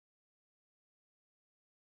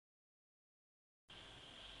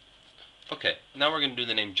Okay, now we're going to do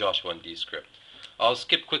the name Joshua in Dscript. I'll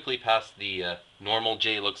skip quickly past the normal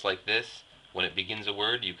J looks like this. When it begins a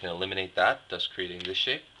word, you can eliminate that, thus creating this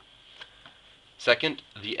shape. Second,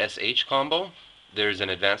 the SH combo. There's an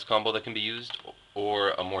advanced combo that can be used,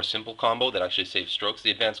 or a more simple combo that actually saves strokes.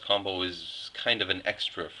 The advanced combo is kind of an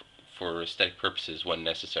extra for aesthetic purposes when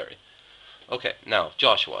necessary. Okay, now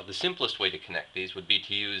Joshua. The simplest way to connect these would be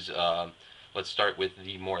to use, let's start with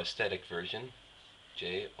the more aesthetic version.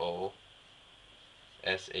 J-O-S-H-U-A.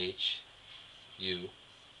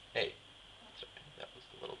 Sorry, that was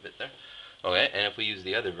a little bit there. Okay, and if we use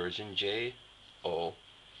the other version, J-O-S-H-U-A.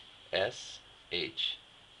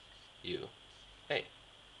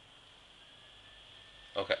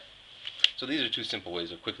 Okay, so these are two simple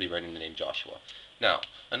ways of quickly writing the name Joshua. Now,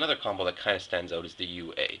 another combo that kind of stands out is the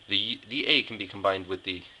UA. The A can be combined with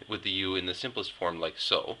the U in the simplest form like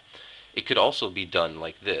so. It could also be done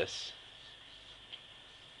like this.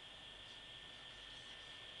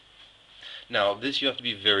 Now, this you have to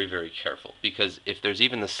be very, very careful, because if there's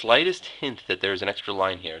even the slightest hint that there's an extra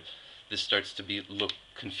line here, this starts to look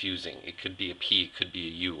confusing. It could be a P, it could be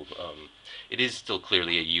a U. It is still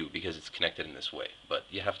clearly a U because it's connected in this way, but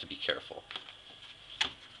you have to be careful.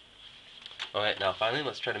 Alright, now finally,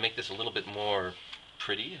 let's try to make this a little bit more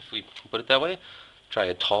pretty, if we put it that way. Try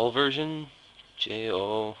a tall version.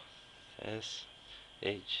 J-O-S-H-U-A.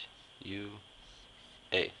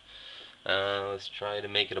 Let's try to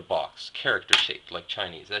make it a box, character shaped like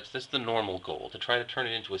Chinese. That's the normal goal, to try to turn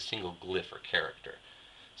it into a single glyph or character.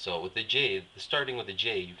 So with the J, starting with the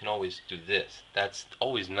J, you can always do this. That's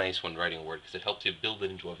always nice when writing a word because it helps you build it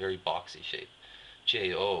into a very boxy shape.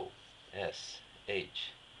 J-O-S-H-U-A.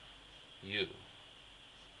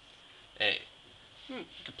 You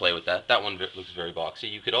could play with that. That one looks very boxy.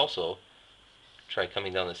 You could also try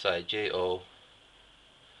coming down the side. J-O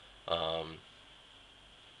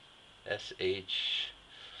S-H.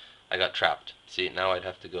 I got trapped. See, now I'd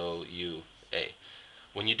have to go U-A.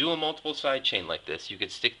 When you do a multiple side chain like this, you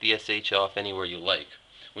could stick the SH off anywhere you like.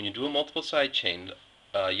 When you do a multiple side chain,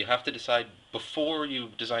 you have to decide before you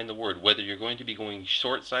design the word whether you're going to be going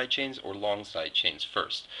short side chains or long side chains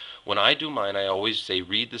first. When I do mine, I always say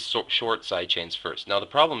read the short side chains first. Now the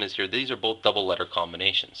problem is here, these are both double letter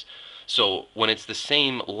combinations. So when it's the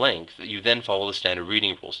same length, you then follow the standard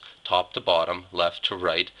reading rules. Top to bottom, left to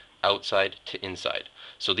right, outside to inside.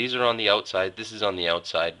 So these are on the outside, this is on the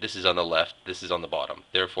outside, this is on the left, this is on the bottom.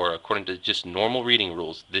 Therefore, according to just normal reading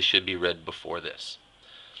rules, this should be read before this.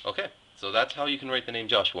 Okay, so that's how you can write the name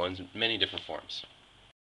Joshua in many different forms.